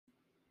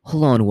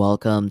Hello and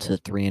welcome to the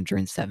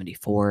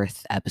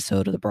 374th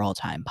episode of the Brawl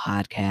Time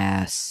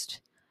Podcast.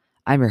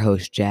 I'm your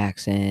host,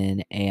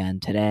 Jackson,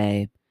 and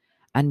today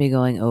I'm going to be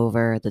going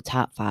over the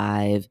top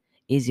 5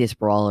 easiest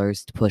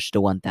brawlers to push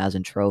to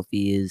 1,000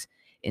 trophies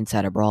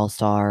inside of Brawl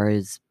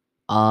Stars.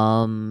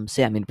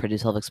 Pretty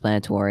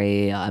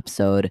self-explanatory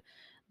episode.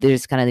 They're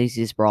just kind of the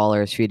easiest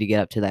brawlers for you to get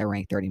up to that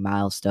rank 30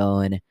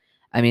 milestone.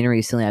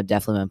 Recently I've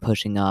definitely been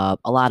pushing up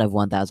a lot of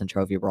 1,000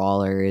 trophy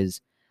brawlers.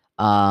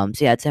 I'd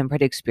say I'm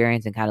pretty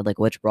experienced in kind of like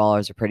which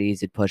brawlers are pretty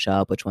easy to push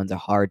up, which ones are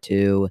hard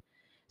to.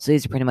 So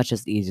these are pretty much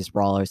just the easiest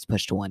brawlers to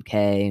push to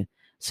 1K.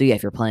 So yeah,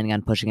 if you're planning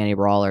on pushing any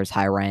brawlers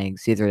high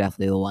ranks, these are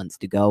definitely the ones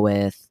to go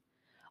with.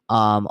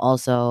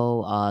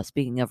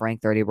 Speaking of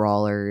rank 30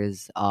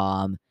 brawlers,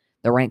 the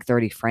rank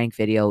 30 Frank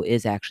video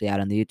is actually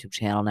out on the YouTube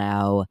channel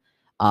now.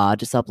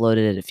 Just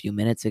uploaded it a few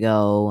minutes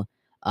ago.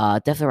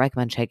 Definitely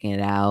recommend checking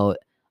it out.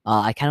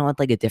 I kind of want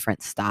like a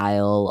different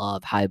style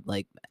of how I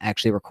like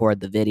actually record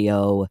the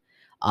video.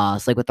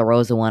 So like with the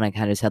Rosa one, I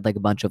kind of just had like a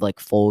bunch of like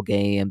full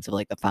games of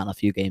like the final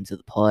few games of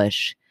the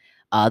push.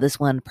 This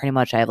one, pretty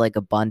much, I have like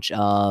a bunch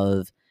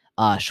of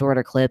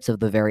shorter clips of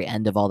the very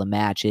end of all the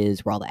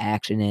matches where all the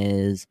action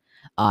is.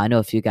 I know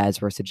a few guys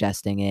were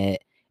suggesting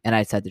it, and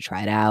I decided to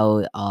try it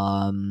out.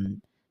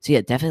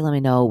 Definitely let me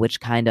know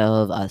which kind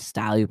of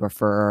style you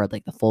prefer,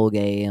 like the full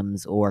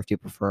games, or if you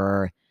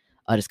prefer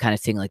just kind of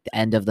seeing like the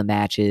end of the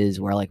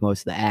matches where like most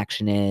of the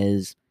action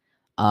is.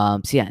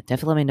 Definitely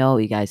let me know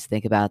what you guys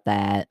think about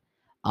that.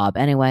 But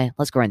anyway,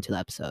 let's go right into the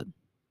episode.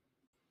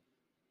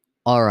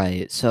 All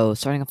right, so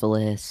starting off the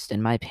list,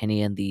 in my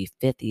opinion, the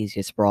fifth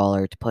easiest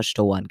brawler to push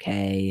to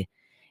 1K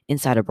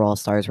inside of Brawl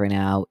Stars right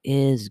now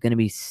is going to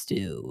be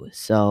Stu.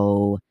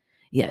 So,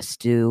 yeah,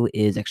 Stu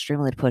is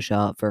extremely to push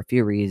up for a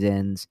few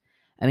reasons.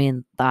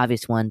 The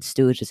obvious one,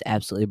 Stu is just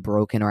absolutely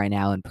broken right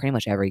now in pretty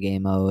much every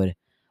game mode.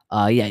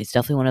 He's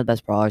definitely one of the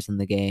best brawlers in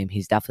the game.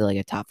 He's definitely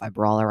like a top 5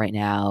 brawler right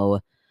now.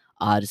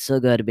 Just so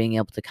good at being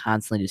able to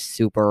constantly just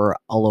super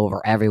all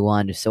over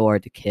everyone, just so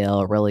hard to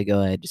kill, really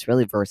good, just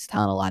really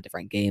versatile in a lot of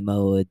different game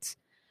modes.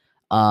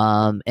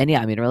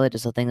 Really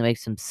just the thing that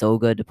makes him so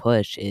good to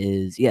push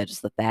is, yeah,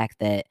 just the fact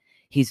that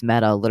he's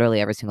meta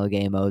literally every single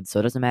game mode. So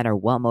it doesn't matter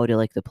what mode you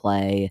like to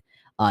play,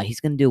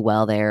 he's going to do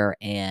well there.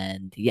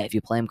 And yeah, if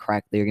you play him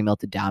correctly, you're going to be able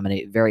to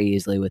dominate very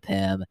easily with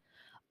him.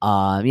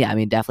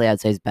 Definitely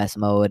I'd say his best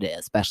mode,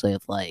 especially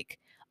if like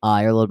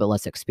you're a little bit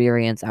less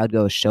experienced. I would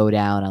go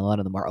showdown on a lot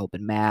of the more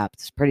open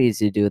maps. It's pretty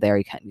easy to do there.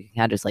 You can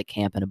kind of just like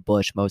camp in a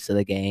bush most of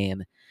the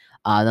game.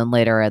 Then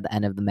later at the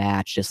end of the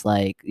match, just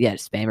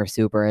spam your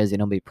supers,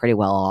 be pretty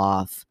well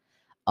off.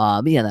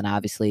 Then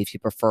obviously if you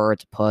prefer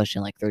to push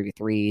in like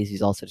 33s,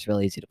 he's also just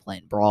really easy to play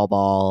in Brawl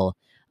Ball,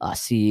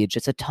 Siege.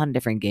 It's a ton of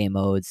different game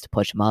modes to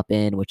push him up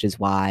in, which is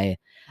why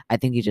I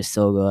think he's just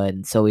so good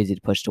and so easy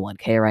to push to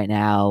 1K right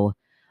now.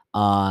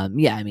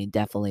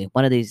 Definitely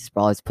one of these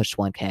brawlers pushed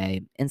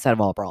 1K inside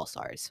of all Brawl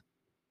Stars.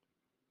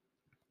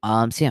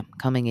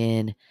 Coming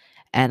in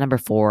at number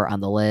 4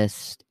 on the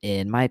list,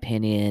 in my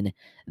opinion,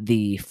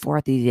 the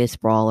fourth easiest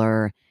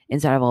brawler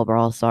inside of all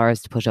Brawl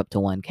Stars to push up to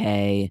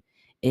 1K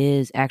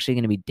is actually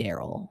going to be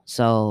Daryl.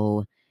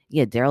 So,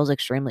 yeah, Daryl's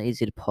extremely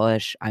easy to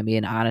push.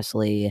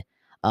 Honestly,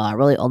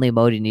 really only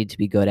mode you need to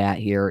be good at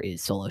here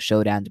is solo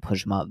showdown to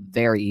push him up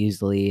very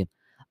easily.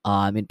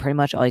 Pretty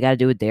much all you got to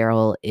do with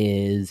Daryl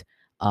is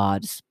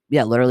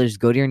literally just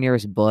go to your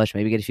nearest bush,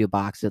 maybe get a few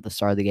boxes at the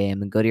start of the game,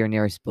 then go to your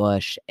nearest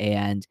bush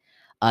and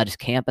just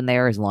camp in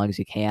there as long as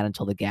you can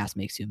until the gas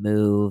makes you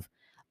move.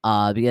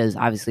 Because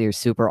obviously your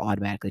super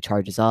automatically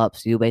charges up,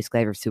 so you basically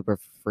have your super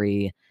for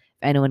free. If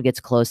anyone gets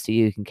close to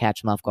you, you can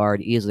catch them off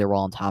guard, easily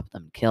roll on top of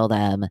them, kill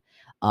them.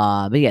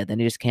 Then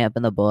you just camp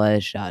in the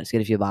bush, just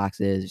get a few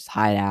boxes, just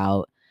hide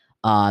out.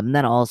 And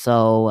then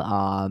also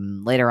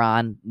later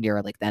on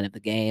near like the end of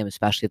the game,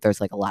 especially if there's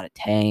like a lot of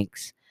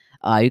tanks,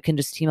 you can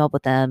just team up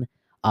with them.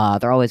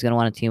 They're always going to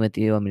want to team with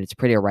you. It's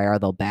pretty rare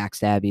they'll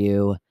backstab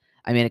you.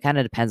 It kind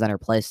of depends on your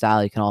play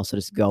style. You can also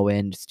just go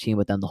in, just team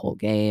with them the whole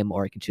game,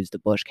 or you can choose the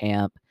bush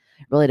camp.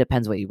 It really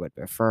depends what you would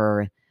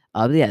prefer.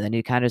 Then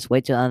you kind of just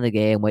wait till the end of the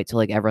game, wait till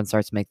like everyone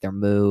starts to make their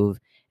move,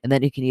 and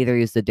then you can either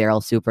use the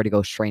Daryl super to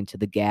go straight into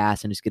the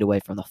gas and just get away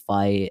from the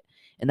fight,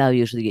 and that'll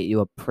usually get you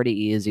a pretty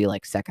easy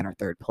like second or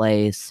third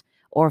place.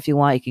 Or if you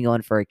want, you can go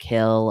in for a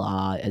kill.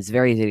 It's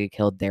very easy to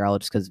kill Daryl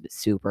just because of its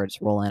super,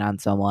 just rolling on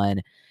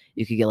someone.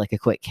 You could get like a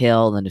quick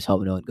kill, and then just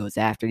hope no one goes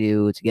after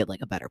you to get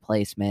like a better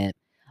placement.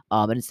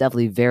 And it's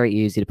definitely very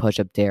easy to push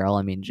up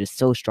Daryl. Just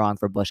so strong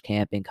for bush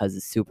camping because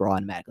his super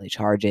automatically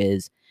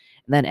charges.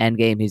 And then end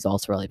game, he's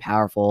also really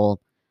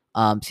powerful.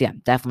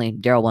 Definitely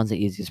Daryl one's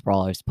the easiest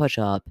brawlers to push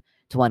up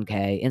to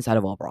 1K inside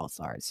of all Brawl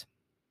Stars.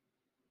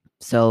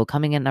 So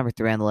coming in number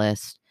 3 on the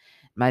list,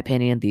 in my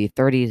opinion, the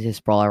third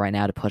easiest brawler right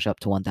now to push up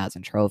to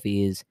 1,000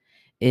 trophies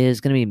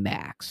is going to be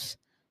Max.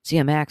 So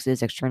yeah, Max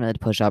is extremely to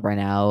push up right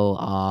now.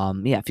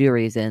 A few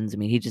reasons.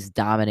 He just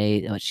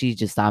dominates. She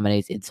just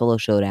dominates in solo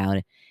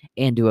showdown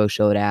and duo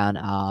showdown.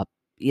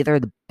 Either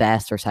the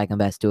best or second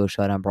best duo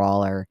showdown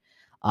brawler.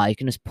 You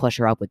can just push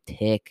her up with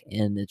Tick,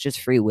 and it's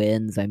just free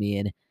wins.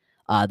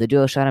 The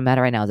duo showdown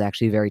meta right now is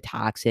actually very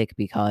toxic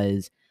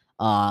because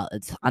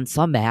it's on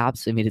some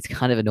maps. I mean, it's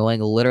kind of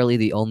annoying. Literally,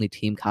 the only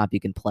team comp you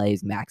can play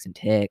is Max and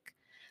Tick.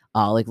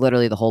 Like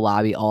literally the whole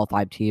lobby, all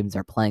 5 teams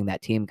are playing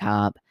that team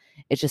comp.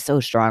 It's just so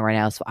strong right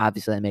now. So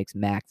obviously that makes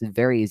Max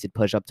very easy to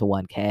push up to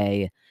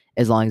 1K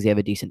as long as you have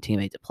a decent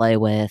teammate to play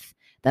with.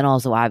 Then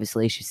also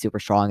obviously she's super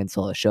strong in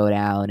solo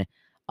showdown.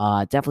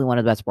 Definitely one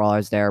of the best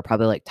brawlers there,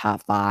 probably like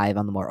top 5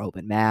 on the more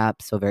open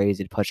maps. So very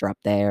easy to push her up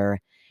there.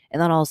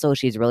 And then also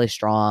she's really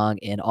strong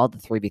in all the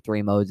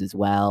 3v3 modes as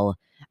well.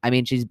 I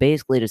mean, she's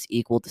basically just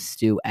equal to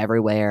Stu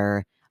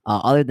everywhere,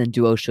 other than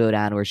Duo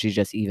Showdown, where she's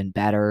just even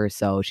better.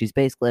 So she's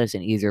basically just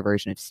an easier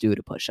version of Stu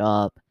to push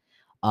up.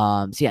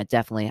 So yeah,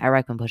 definitely, I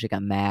recommend pushing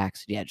on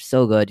Max. Yeah, just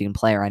so good. You can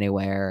play her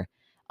anywhere.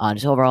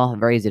 Just overall,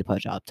 very easy to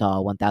push up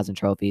to 1,000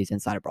 trophies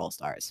inside of Brawl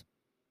Stars.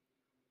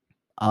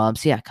 So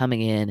yeah,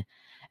 coming in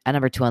at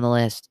number 2 on the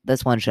list,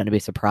 this one shouldn't be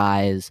a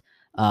surprise.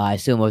 I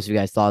assume most of you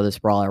guys saw this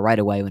brawler right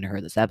away when you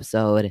heard this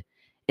episode.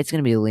 It's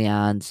gonna be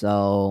Leon.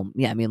 So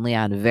yeah, I mean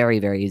Leon, very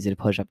very easy to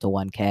push up to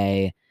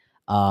 1K.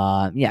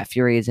 Yeah, a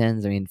few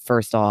reasons. I mean,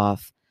 first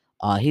off,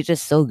 he's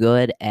just so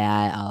good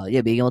at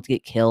being able to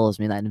get kills.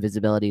 I mean, that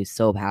invisibility is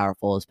so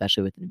powerful,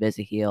 especially with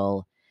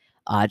Invisi-Heal.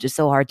 Just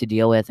so hard to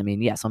deal with. I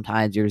mean, yeah,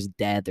 sometimes you're just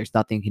dead. There's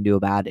nothing you can do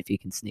about it if he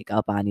can sneak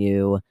up on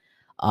you.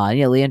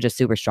 Yeah, Leon's just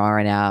super strong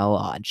right now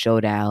on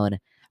Showdown.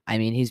 I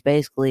mean, he's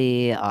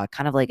basically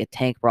kind of like a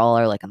tank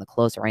brawler, like on the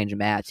close range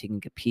maps. He can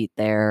compete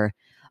there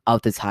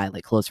with his high,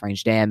 like close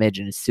range damage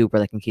and his super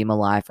that can keep him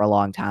alive for a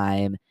long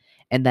time.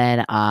 And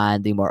then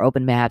on the more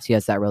open maps, he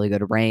has that really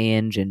good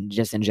range and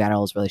just in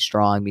general is really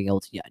strong, being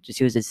able to just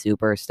use his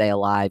super, stay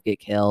alive, get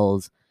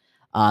kills.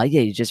 Yeah,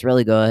 he's just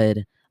really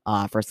good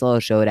for solo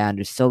showdown,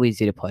 just so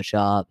easy to push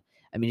up.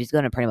 I mean, he's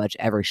going to pretty much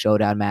every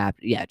showdown map.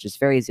 Yeah, just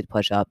very easy to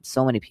push up.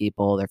 So many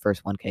people, their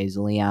first 1K is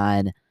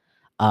Leon.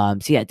 So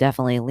yeah,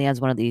 definitely Leon's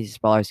one of the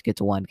easiest brawlers to get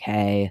to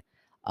 1K.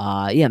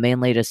 Yeah,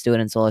 mainly just do it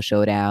in solo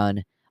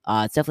showdown.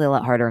 It's definitely a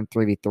lot harder in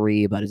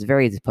 3v3, but it's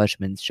very easy to push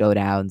him in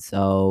showdown.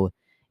 So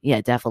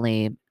yeah,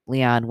 definitely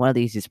Leon, one of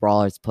the easiest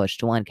brawlers to push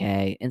to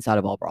 1K inside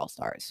of all Brawl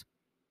Stars.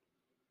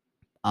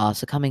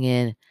 So coming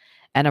in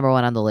at number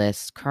 1 on the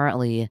list,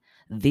 currently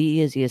the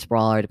easiest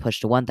brawler to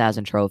push to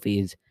 1,000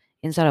 trophies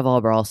inside of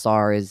all Brawl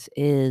Stars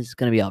is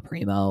going to be El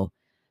Primo.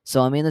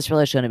 So, I mean, this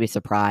really shouldn't be a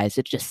surprise.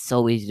 It's just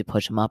so easy to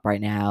push him up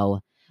right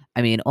now.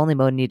 I mean, only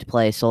mode you need to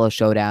play solo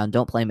showdown.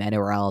 Don't play him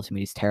anywhere else. I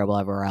mean, he's terrible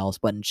everywhere else.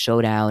 But in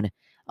showdown,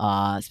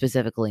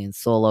 specifically in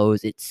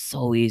solos, it's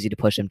so easy to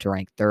push him to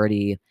rank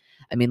 30.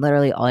 I mean,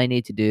 literally all you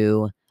need to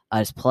do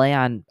is play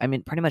on, I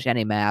mean, pretty much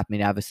any map. I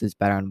mean, obviously it's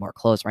better on a more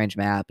close range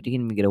map, but you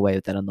can even get away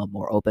with it on the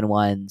more open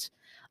ones.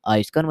 You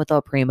just go in with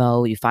El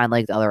Primo. You find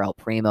like the other El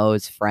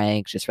Primos,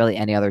 Franks, just really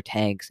any other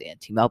tanks, and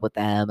team up with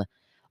them.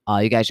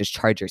 You guys just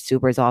charge your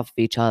supers off of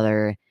each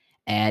other,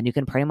 and you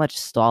can pretty much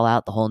stall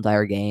out the whole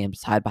entire game.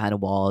 Just hide behind the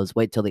walls,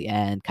 wait till the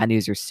end, kind of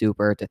use your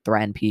super to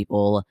threaten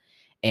people,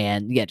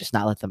 and yeah, just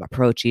not let them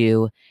approach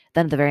you.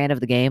 Then at the very end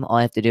of the game, all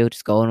I have to do is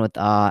just go in with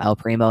El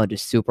Primo and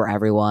just super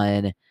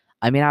everyone.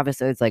 I mean,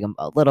 obviously, it's like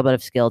a little bit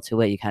of skill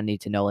to it. You kind of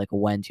need to know like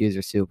when to use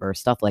your super,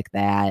 stuff like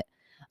that.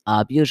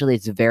 But usually,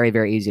 it's very,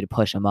 very easy to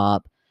push them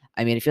up.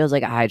 I mean, it feels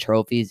like at high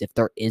trophies, if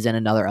there isn't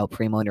another El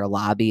Primo in your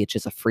lobby, it's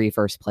just a free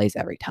first place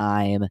every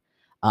time.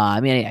 I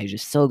mean, yeah, he's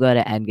just so good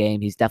at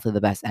endgame. He's definitely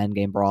the best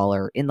endgame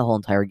brawler in the whole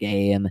entire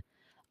game.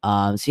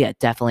 So yeah,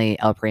 definitely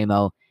El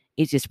Primo,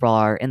 easiest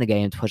brawler in the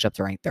game to push up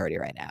to rank 30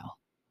 right now.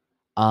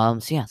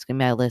 So yeah, it's gonna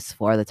be my list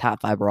for the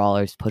top 5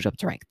 brawlers to push up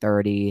to rank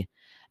 30.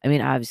 I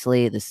mean,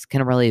 obviously, this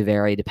can really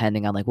vary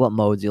depending on like what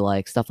modes you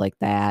like, stuff like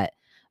that.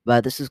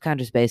 But this is kind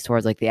of just based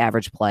towards like the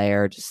average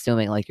player, just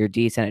assuming like you're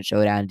decent at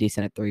showdown,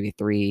 decent at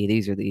 3v3.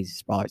 These are the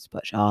easiest brawlers to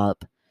push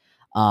up.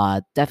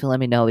 Definitely let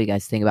me know what you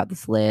guys think about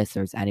this list. Or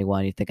there's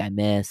anyone you think I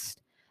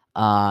missed.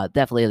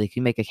 Definitely like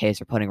you make a case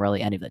for putting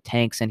really any of the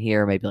tanks in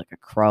here, maybe like a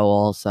Crow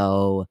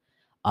also.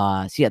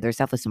 So yeah, there's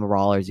definitely some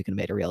brawlers you can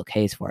make a real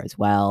case for as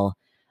well.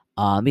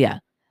 Yeah.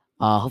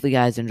 Hopefully you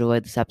guys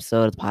enjoyed this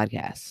episode of the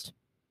podcast.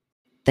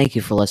 Thank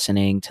you for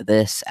listening to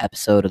this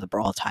episode of the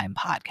Brawl Time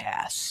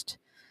podcast.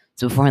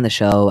 So before in the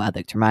show, I'd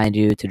like to remind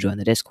you to join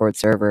the Discord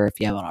server if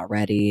you haven't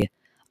already.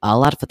 A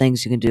lot of the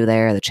things you can do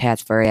there. The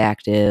chat's very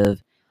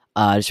active.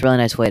 Just a really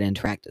nice way to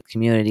interact with the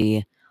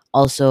community.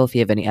 Also, if you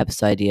have any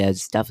episode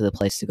ideas, definitely the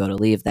place to go to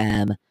leave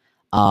them.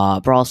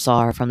 Brawl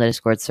Star from the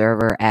Discord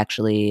server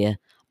actually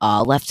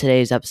left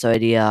today's episode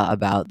idea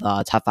about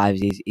the top 5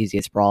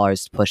 easiest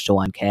brawlers to push to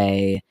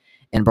 1K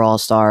in Brawl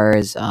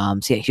Stars. So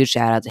yeah, huge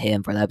shout out to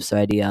him for the episode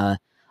idea.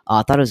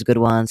 I thought it was a good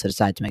one, so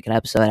decided to make an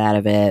episode out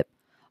of it.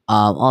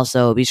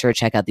 Also, be sure to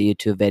check out the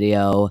YouTube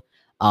video.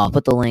 I'll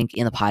put the link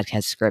in the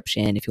podcast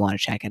description if you want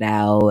to check it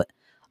out.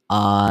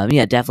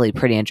 Yeah, definitely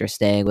pretty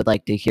interesting. Would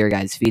like to hear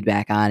guys'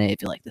 feedback on it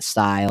if you like the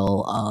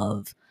style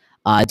of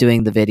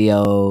doing the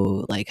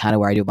video, like kind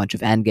of where I do a bunch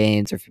of end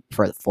games or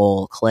for the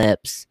full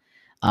clips.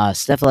 So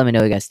definitely let me know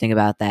what you guys think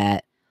about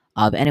that.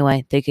 But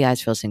anyway, thank you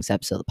guys for listening to this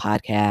episode of the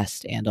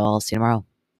podcast, and I'll see you tomorrow.